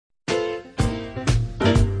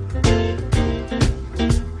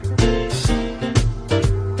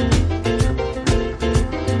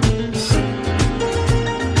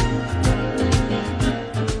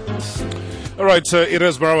Right, it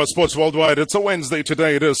is Marawa Sports Worldwide. It's a Wednesday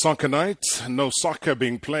today. It is soccer night. No soccer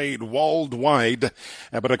being played worldwide.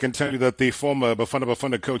 But I can tell you that the former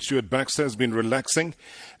Bafana coach Stuart Baxter has been relaxing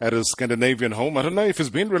at his Scandinavian home. I don't know if he's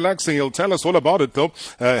been relaxing. He'll tell us all about it, though.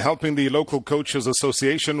 Helping the local coaches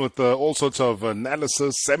association with all sorts of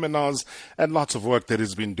analysis, seminars, and lots of work that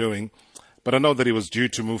he's been doing. But I know that he was due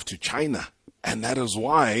to move to China. And that is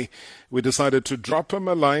why we decided to drop him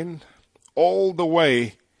a line all the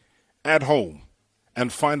way at home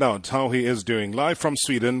and find out how he is doing. Live from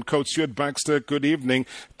Sweden, Coach Stuart Baxter, good evening.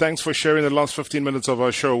 Thanks for sharing the last 15 minutes of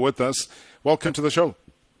our show with us. Welcome to the show.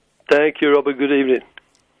 Thank you, Robert. Good evening.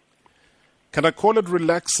 Can I call it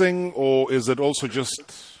relaxing, or is it also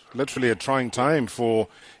just literally a trying time for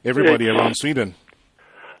everybody around Sweden?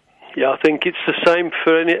 Yeah, I think it's the same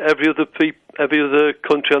for every other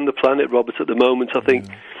country on the planet, Robert, at the moment. I think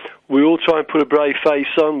we all try and put a brave face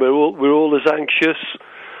on. We're all as anxious.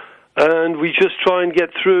 And we just try and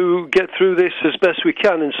get through this as best we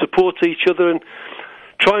can and support each other and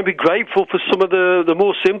try and be grateful for some of the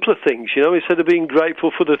more simpler things, instead of being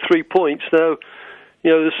grateful for the 3 points. Now,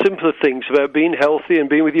 the simpler things about being healthy and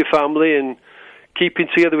being with your family and keeping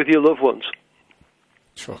together with your loved ones.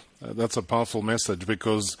 Sure. That's a powerful message,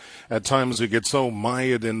 because at times we get so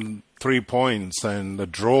mired in 3 points and a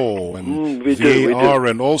draw and VAR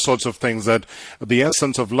and all sorts of things that the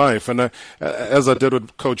essence of life. And as I did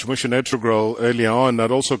with Coach Mushin Etrogrel earlier on,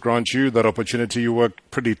 I'd also grant you that opportunity. You worked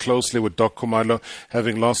pretty closely with Doc Kumalo,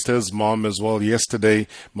 having lost his mom as well yesterday,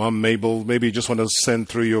 Mom Mabel. Maybe you just want to send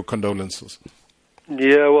through your condolences.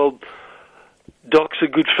 Yeah, well, Doc's a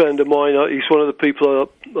good friend of mine. He's one of the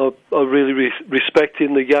people I really respect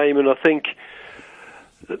in the game, and I think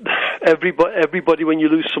everybody, when you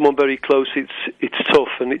lose someone very close, it's tough,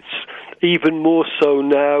 and it's even more so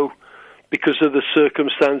now because of the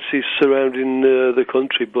circumstances surrounding the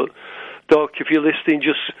country. But Doc, if you're listening,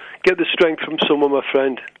 just get the strength from someone, my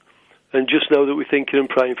friend, and just know that we're thinking and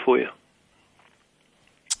praying for you.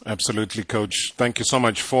 Absolutely, Coach. Thank you so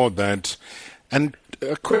much for that. And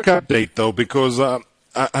a quick update, though, because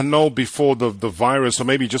I know before the virus, or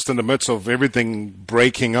maybe just in the midst of everything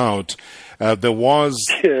breaking out, there was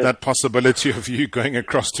that possibility of you going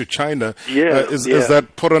across to China. Is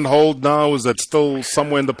that put on hold now? Is that still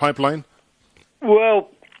somewhere in the pipeline? Well,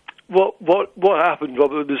 what happened,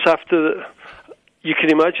 Robert, was you can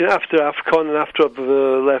imagine, after AFCON and after I've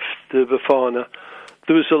left Bafana,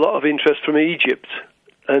 there was a lot of interest from Egypt.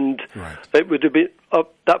 And it would have been,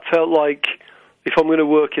 that felt like, if I'm going to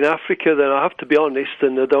work in Africa, then I have to be honest,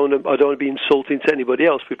 and I don't want to be insulting to anybody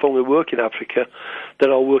else. But if I'm going to work in Africa, then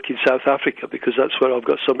I'll work in South Africa, because that's where I've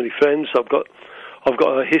got so many friends. I've got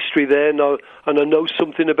a history there now, and I know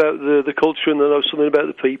something about the culture, and I know something about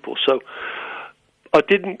the people. So I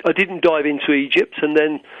didn't dive into Egypt, and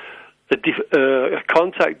then a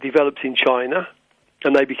contact developed in China,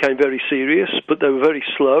 and they became very serious, but they were very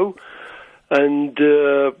slow, and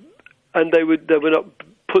they were not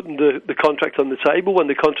putting the contract on the table. When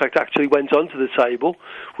the contract actually went onto the table,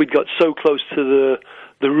 we'd got so close to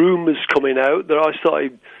the rumours coming out that I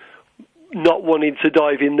started not wanting to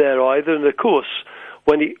dive in there either. And of course,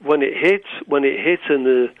 when it hit and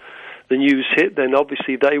the news hit, then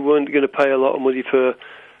obviously they weren't going to pay a lot of money for a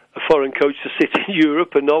foreign coach to sit in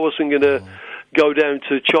Europe, and I wasn't going to go down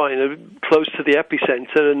to China, close to the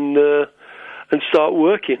epicenter, and start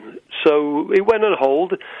working. So it went on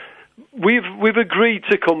hold. We've agreed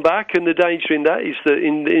to come back, and the danger in that is that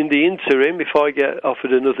in the interim, if I get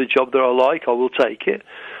offered another job that I like, I will take it.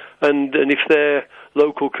 And if their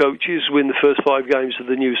local coaches win the first 5 games of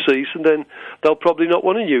the new season, then they'll probably not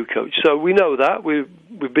want a new coach. So we know that we've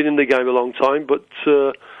been in the game a long time, but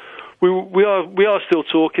we are still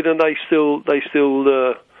talking, and they still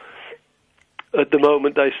at the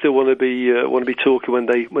moment they still want to be talking when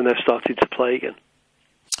they're starting to play again.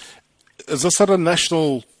 Is this at a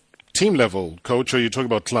national team level, Coach, or are you talking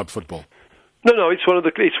about club football? No, it's one of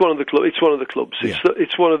the clubs.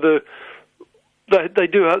 It's one of the. They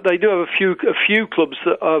do have a few clubs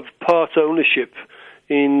that have part ownership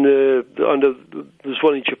in. There's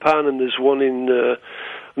one in Japan, and there's one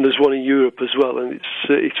in Europe as well, and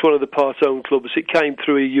it's one of the part owned clubs. It came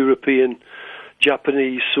through a European,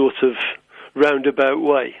 Japanese sort of roundabout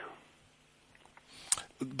way.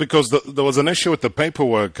 Because there was an issue with the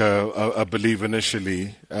paperwork, I believe,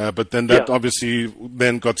 initially, but then that obviously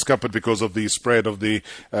then got scuppered because of the spread of the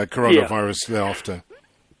coronavirus thereafter.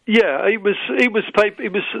 Yeah, it was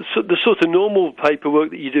the sort of normal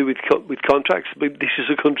paperwork that you do with contracts. But this is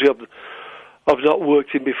a country I've not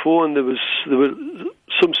worked in before, and there were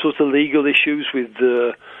some sort of legal issues with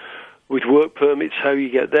work permits, how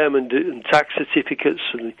you get them, and tax certificates,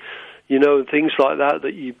 and and things like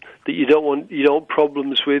that you don't want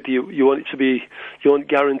problems with. You want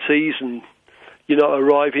guarantees, and you're not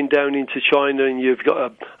arriving down into China and you've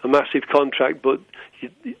got a massive contract, but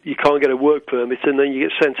you can't get a work permit, and then you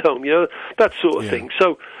get sent home. That sort of thing.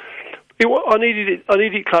 So I needed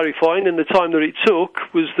it clarifying, and the time that it took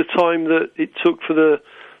was the time that it took for the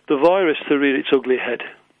virus to rear its ugly head.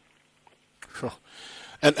 Sure.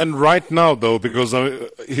 And right now, though, because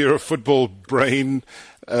you're a football brain,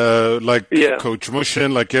 Coach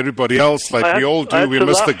Mushin, like everybody else, like we all do, we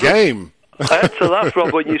missed the game. I had to laugh,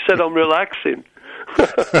 Rob, when you said I'm relaxing.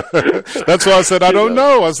 That's why I said I don't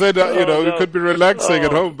know. I said you could be relaxing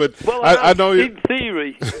at home, but I know. In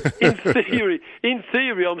theory,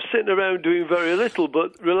 I'm sitting around doing very little.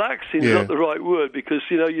 But relaxing is not the right word, because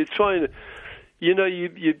you're trying to, you're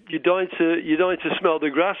dying to smell the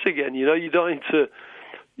grass again. You're dying to,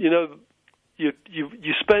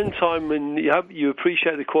 you spend time and you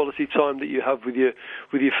appreciate the quality time that you have with your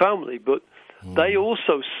family, but they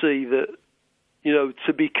also see that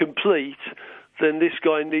to be complete, then this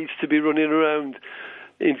guy needs to be running around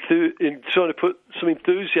in trying to put some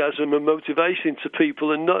enthusiasm and motivation into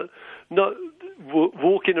people, and not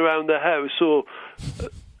walking around the house or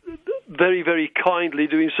very, very kindly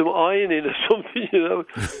doing some ironing or something.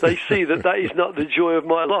 They see that is not the joy of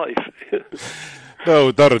my life. No,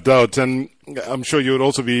 without a doubt. And I'm sure you would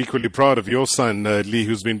also be equally proud of your son, Lee,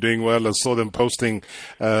 who's been doing well. I saw them posting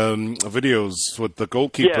videos with the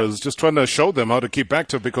goalkeepers, just trying to show them how to keep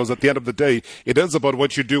active, because at the end of the day, it is about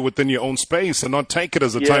what you do within your own space and not take it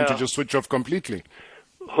as a time to just switch off completely.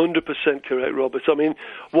 100% correct, Robert. I mean,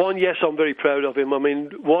 yes, I'm very proud of him. I mean,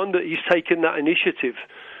 that he's taken that initiative.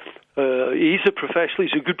 He's a professional,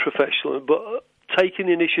 he's a good professional, but taking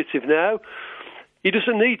the initiative now, he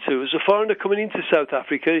doesn't need to. As a foreigner coming into South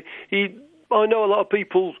Africa, I know a lot of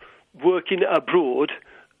people working abroad,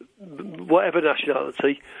 whatever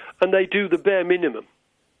nationality, and they do the bare minimum.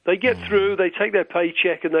 They get through, they take their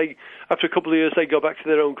paycheck, and after a couple of years they go back to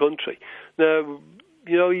their own country. Now,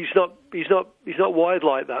 he's not wired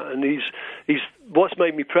like that, and he's what's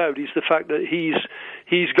made me proud is the fact that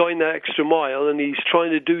he's going that extra mile, and he's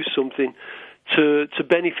trying to do something to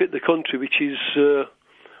benefit the country, which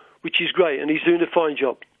is great, and he's doing a fine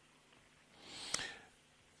job.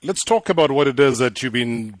 Let's talk about what it is that you've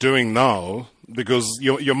been doing now, because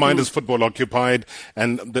your mind is football occupied,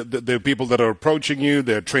 and there are people that are approaching you,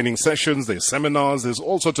 there are training sessions, there's seminars, there's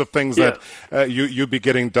all sorts of things that you'll be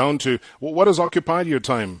getting down to. What has occupied your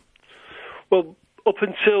time? Well, up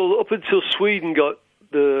until Sweden got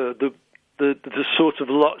the sort of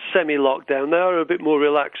semi-lockdown, they are a bit more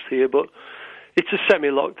relaxed here, but it's a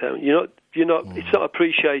semi-lockdown. It's not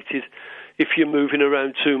appreciated if you're moving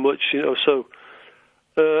around too much, so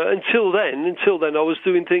until then I was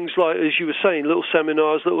doing things like, as you were saying, little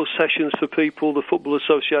seminars, little sessions for people, the Football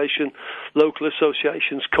Association, local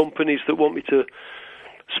associations, companies that want me to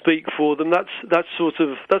speak for them, that sort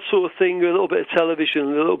of thing, a little bit of television,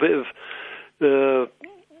 a little bit of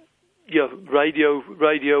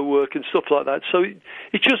radio work and stuff like that. So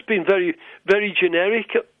it's just been very, very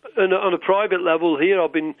generic. And on a private level here,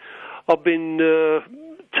 I've been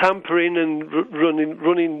tampering and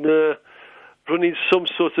running some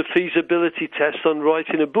sort of feasibility test on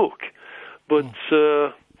writing a book, but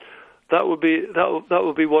that would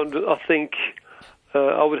be one that I think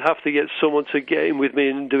I would have to get someone to get in with me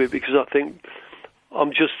and do it, because I think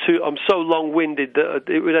I'm so long-winded that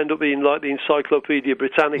it would end up being like the Encyclopedia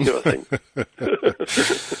Britannica, I think.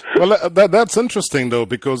 Well, that's interesting, though,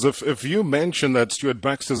 because if you mention that Stuart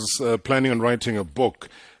Baxter's planning on writing a book,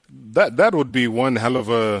 that would be one hell of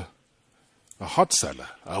a hot seller,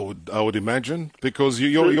 I would imagine, because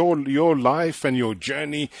your life and your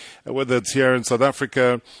journey, whether it's here in South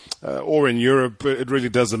Africa or in Europe, it really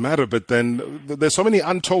doesn't matter. But then there's so many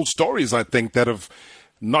untold stories, I think, that have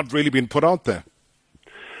not really been put out there.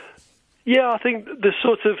 Yeah, I think the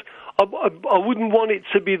sort of I wouldn't want it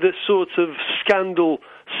to be the sort of scandal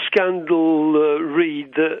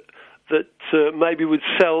read that maybe would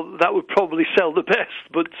sell. That would probably sell the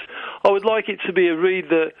best. But I would like it to be a read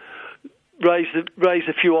that raised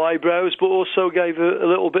a few eyebrows, but also gave a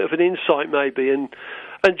little bit of an insight, maybe, and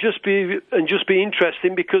just be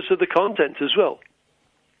interesting because of the content as well.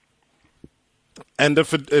 And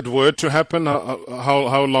if it were to happen,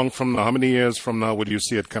 how long from now? How many years from now would you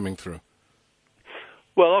see it coming through?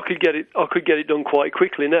 Well, I could get it done quite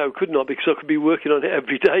quickly now, couldn't I? Because I could be working on it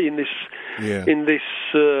every day in this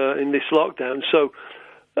lockdown. So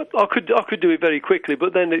I could do it very quickly,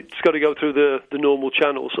 but then it's got to go through the normal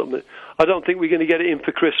channels. I don't think we're going to get it in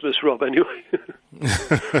for Christmas, Rob, anyway.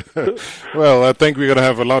 Well, I think we're going to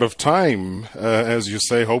have a lot of time, as you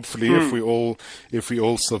say, hopefully, if we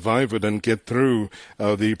all survive it and get through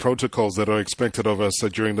the protocols that are expected of us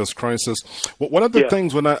during this crisis. One of the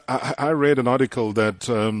things, when I read an article that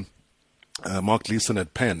Mark Leeson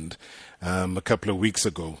had penned a couple of weeks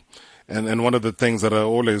ago, and one of the things that I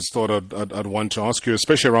always thought I'd want to ask you,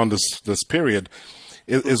 especially around this period,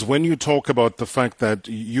 is when you talk about the fact that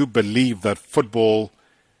you believe that football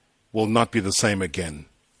will not be the same again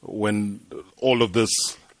when all of this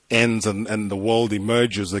ends and the world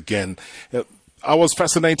emerges again. I was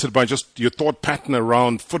fascinated by just your thought pattern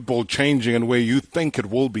around football changing and where you think it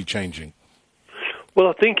will be changing. Well,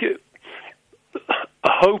 I think a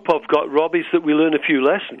hope I've got, Rob, is that we learn a few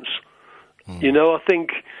lessons. You know, I think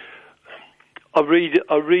I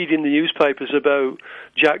read in the newspapers about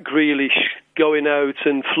Jack Grealish going out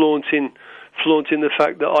and flaunting the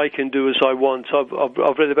fact that I can do as I want.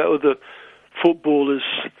 I've read about other footballers,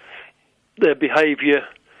 their behaviour,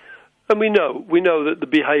 and we know that the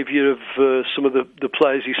behaviour of some of the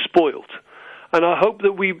players is spoilt. And I hope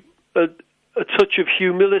that a touch of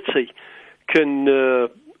humility can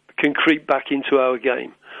creep back into our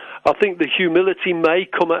game. I think the humility may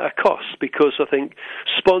come at a cost, because I think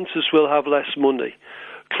sponsors will have less money.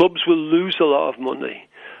 Clubs will lose a lot of money.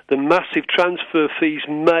 The massive transfer fees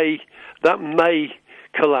may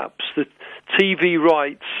collapse. The TV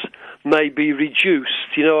rights may be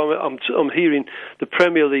reduced. You know, I'm hearing the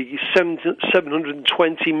Premier League is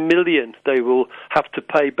 720 million they will have to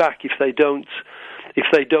pay back if they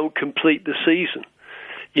don't complete the season.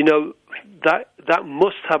 You know, that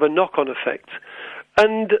must have a knock-on effect.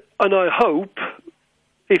 And I hope,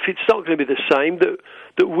 if it's not going to be the same,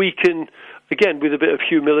 that we can, again, with a bit of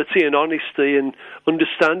humility and honesty and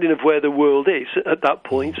understanding of where the world is at that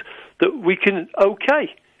point, that we can,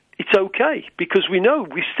 it's okay, because we know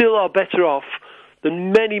we still are better off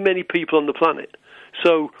than many, many people on the planet.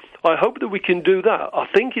 So I hope that we can do that. I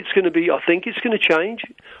think it's going to change.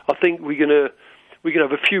 I think we're going to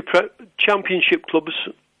have a few championship clubs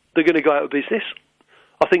that are going to go out of business.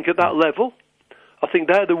 I think at that level, I think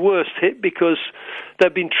they're the worst hit, because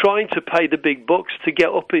they've been trying to pay the big bucks to get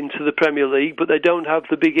up into the Premier League, but they don't have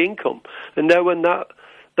the big income. And now when that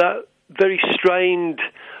very strained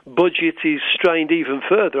budget is strained even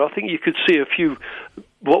further, I think you could see a few,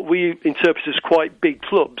 what we interpret as quite big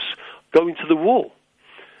clubs, going to the wall.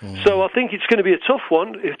 So I think it's going to be a tough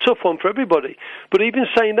one for everybody. But even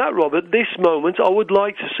saying that, Rob, at this moment, I would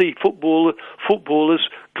like to see footballers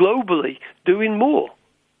globally doing more.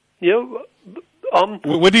 You know,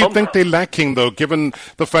 what do you think they're lacking, though, given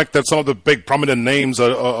the fact that some of the big prominent names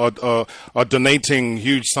are donating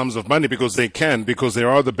huge sums of money because they there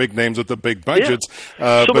are the big names with the big budgets?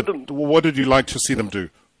 Yeah. But what would you like to see them do?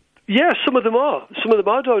 Yeah, some of them are. Some of them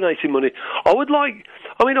are donating money. I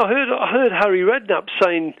heard Harry Redknapp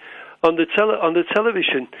saying on the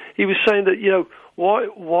television. He was saying that, you know,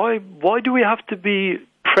 why do we have to be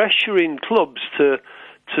pressuring clubs to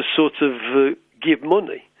sort of give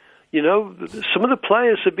money? You know, some of the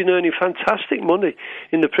players have been earning fantastic money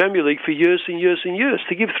in the Premier League for years and years and years.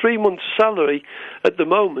 To give 3 months' salary at the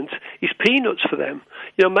moment is peanuts for them.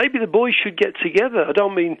 You know, maybe the boys should get together. I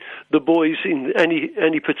don't mean the boys in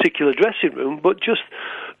any particular dressing room, but just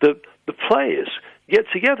the players get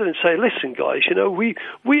together and say, listen, guys, you know, we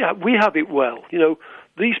have it well. You know,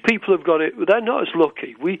 these people have got it. They're not as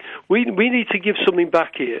lucky. We need to give something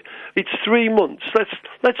back here. It's 3 months.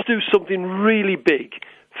 Let's do something really big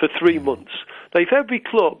for 3 months. Now, if every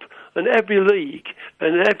club and every league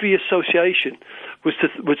and every association was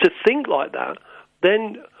to think like that,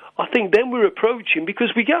 then I think then we're approaching,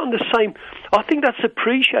 because we get on the same. I think that's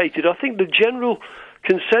appreciated. I think the general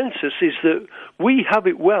consensus is that we have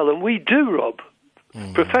it well, and we do, Rob.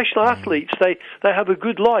 Professional athletes, they have a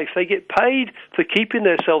good life. They get paid for keeping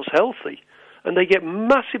themselves healthy, and they get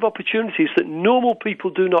massive opportunities that normal people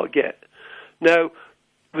do not get. Now,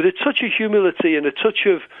 with a touch of humility and a touch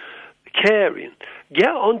of caring, get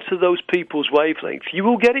onto those people's wavelength. You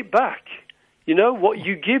will get it back. You know, what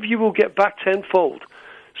you give, you will get back tenfold.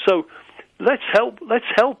 So let's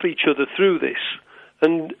help each other through this.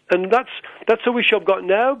 And that's a wish I've got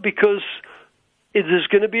now, because there's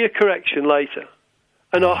going to be a correction later.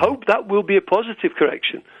 And I hope that will be a positive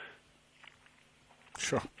correction.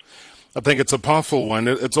 Sure. I think it's a powerful one.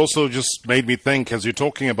 It's also just made me think, as you're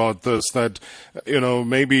talking about this, that, you know,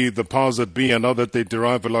 maybe the powers that be, I know that they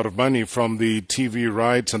derive a lot of money from the TV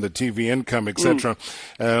rights and the TV income, etc.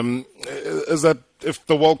 Is that if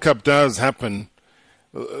the World Cup does happen,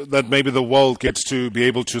 that maybe the world gets to be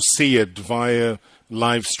able to see it via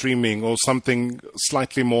live streaming or something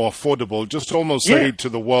slightly more affordable. Just almost say to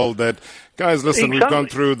the world that, guys, listen, we've gone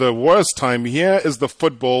through the worst time. Here is the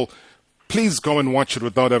football. Please go and watch it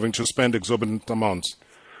without having to spend exorbitant amounts.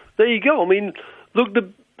 There you go. I mean, look,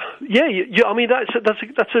 I mean,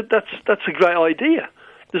 that's a great idea,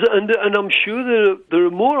 and I'm sure there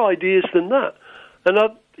are more ideas than that. And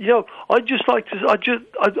I just like to.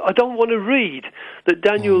 I don't want to read that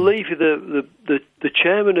Daniel Levy, the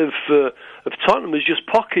chairman of Tottenham, has just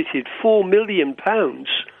pocketed £4 million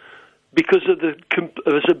because of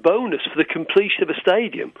as a bonus for the completion of a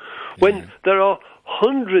stadium, when there are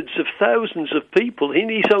hundreds of thousands of people in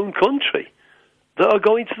his own country that are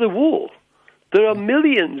going to the wall. There are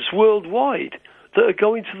millions worldwide that are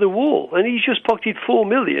going to the wall, and he's just pocketed £4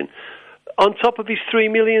 million on top of his £3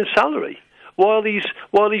 million salary, while he's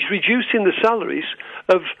reducing the salaries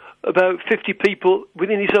of about 50 people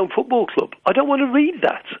within his own football club. I don't want to read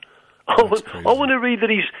that. I want to read that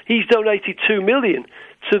he's donated £2 million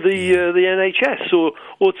to the NHS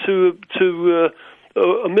or to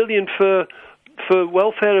 £1 million for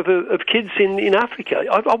welfare of kids in Africa.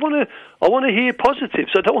 I want to hear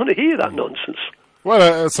positives. I don't want to hear that nonsense.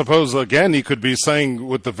 Well, I suppose, again, he could be saying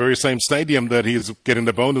with the very same stadium that he's getting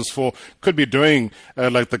the bonus for, could be doing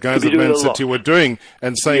like the guys at Man City were doing,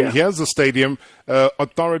 and saying, here's the stadium,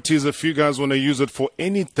 authorities, if you guys want to use it for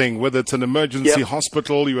anything, whether it's an emergency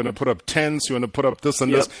hospital, you want to put up tents, you want to put up this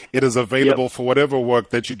and this, it is available for whatever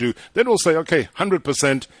work that you do. Then we'll say, okay,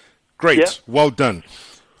 100%, great, well done.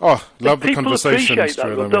 Oh, love the conversation, appreciate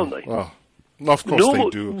that, Stuart. don't they? Oh, of course they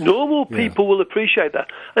do. Normal people will appreciate that.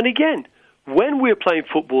 And again, when we're playing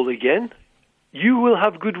football again, you will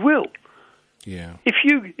have goodwill. Yeah. If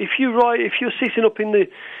you're sitting up in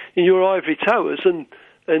your ivory towers and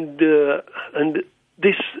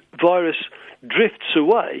this virus drifts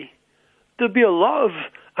away, there'll be a lot of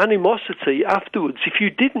animosity afterwards if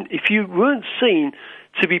you weren't seen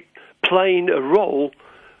to be playing a role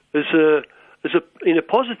in a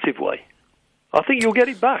positive way. I think you'll get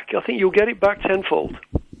it back. I think you'll get it back tenfold.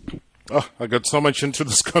 Oh, I got so much into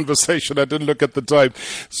this conversation, I didn't look at the time.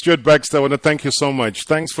 Stuart Baxter, I want to thank you so much.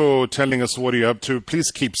 Thanks for telling us what you're up to.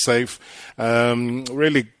 Please keep safe.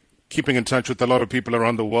 Really keeping in touch with a lot of people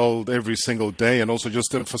around the world every single day, and also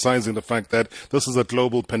just emphasizing the fact that this is a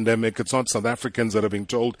global pandemic. It's not South Africans that are being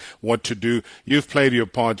told what to do. You've played your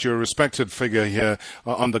part. You're a respected figure here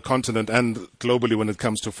on the continent and globally when it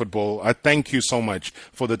comes to football. I thank you so much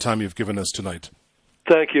for the time you've given us tonight.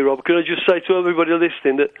 Thank you, Rob. Can I just say to everybody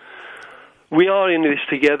listening that we are in this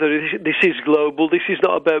together. This is global. This is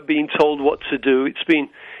not about being told what to do. It's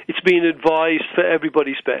been advised for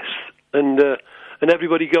everybody's best, and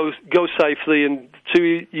everybody go safely. And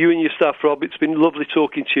to you and your staff, Rob, it's been lovely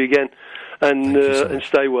talking to you again, and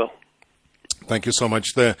stay well. Thank you so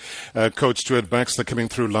much there. Coach Stuart Baxter coming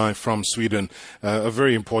through live from Sweden. A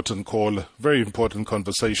very important call, very important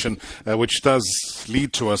conversation, which does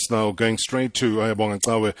lead to us now going straight to Ayabonga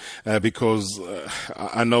Cawe, because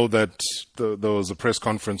I know that there was a press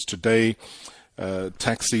conference today.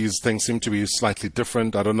 Taxis, things seem to be slightly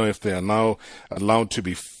different. I don't know if they are now allowed to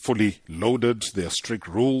be fully loaded. There are strict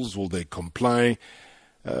rules. Will they comply?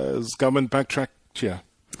 Is government backtracked here?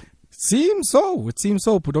 Seems so. It seems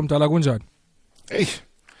so. Pudom Talagunjan. Hey.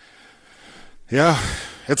 Yeah,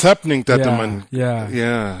 it's happening, Tataman.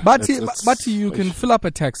 Yeah. But you can fill up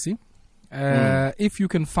a taxi if you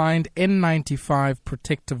can find N95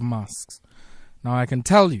 protective masks. Now, I can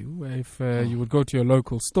tell you, if you would go to your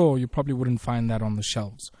local store, you probably wouldn't find that on the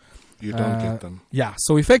shelves. You don't get them. Yeah,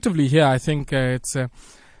 so effectively here, I think it's...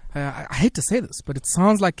 I hate to say this, but it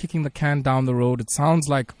sounds like kicking the can down the road. It sounds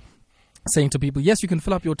like saying to people, yes, you can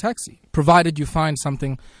fill up your taxi, provided you find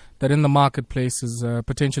something that in the marketplace is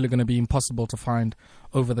potentially going to be impossible to find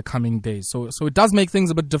over the coming days. So it does make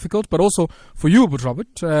things a bit difficult, but also for you,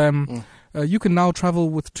 Robert, you can now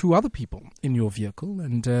travel with two other people in your vehicle,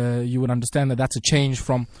 and you would understand that that's a change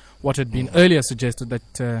from what had been earlier suggested,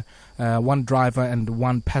 that one driver and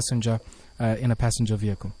one passenger in a passenger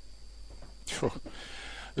vehicle. Sure.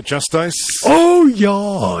 Just ice. Oh,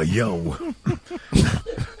 yeah, yo.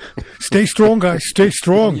 Stay strong, guys. Stay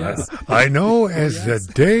strong. Yes. I know as the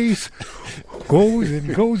days goes,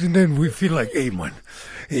 and then we feel like, hey, man,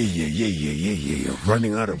 yeah,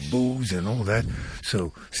 running out of booze and all that.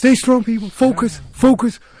 So stay strong, people.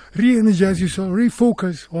 Focus. Re-energize yourself.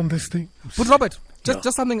 Refocus on this thing. But Robert,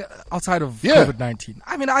 just something outside of COVID-19.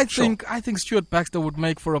 I mean, I think Stuart Baxter would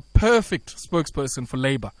make for a perfect spokesperson for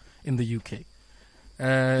Labour in the UK.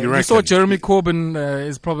 You saw Jeremy Corbyn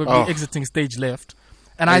is probably exiting stage left.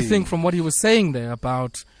 And I think from what he was saying there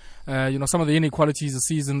about some of the inequalities it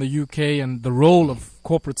sees in the UK and the role of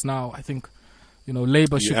corporates now, I think,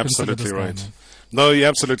 Labour should consider this right. guy. No, you're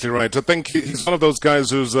absolutely right. I think he's one of those guys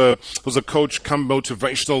who's a coach, come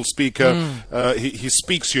motivational speaker. He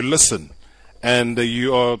speaks, you listen. And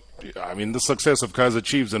the success of Kaizer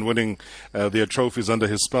Chiefs and winning their trophies under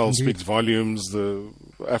his spell speaks volumes. The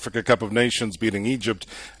Africa Cup of Nations beating Egypt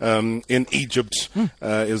in Egypt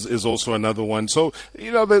is also another one. So,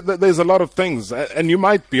 there's a lot of things. And you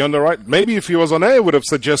might be on the right. Maybe if he was on air, I would have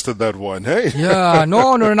suggested that one. Hey? Yeah,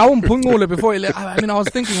 no. Before I was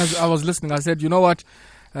thinking as I was listening, I said, you know what?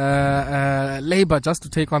 Labour, just to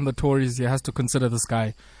take on the Tories, he has to consider this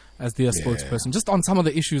guy as their spokesperson, just on some of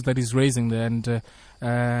the issues that he's raising there. And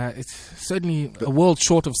it's certainly a world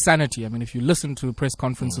short of sanity. I mean, if you listen to press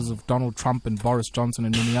conferences of Donald Trump and Boris Johnson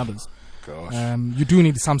and many others, you do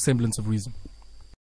need some semblance of reason.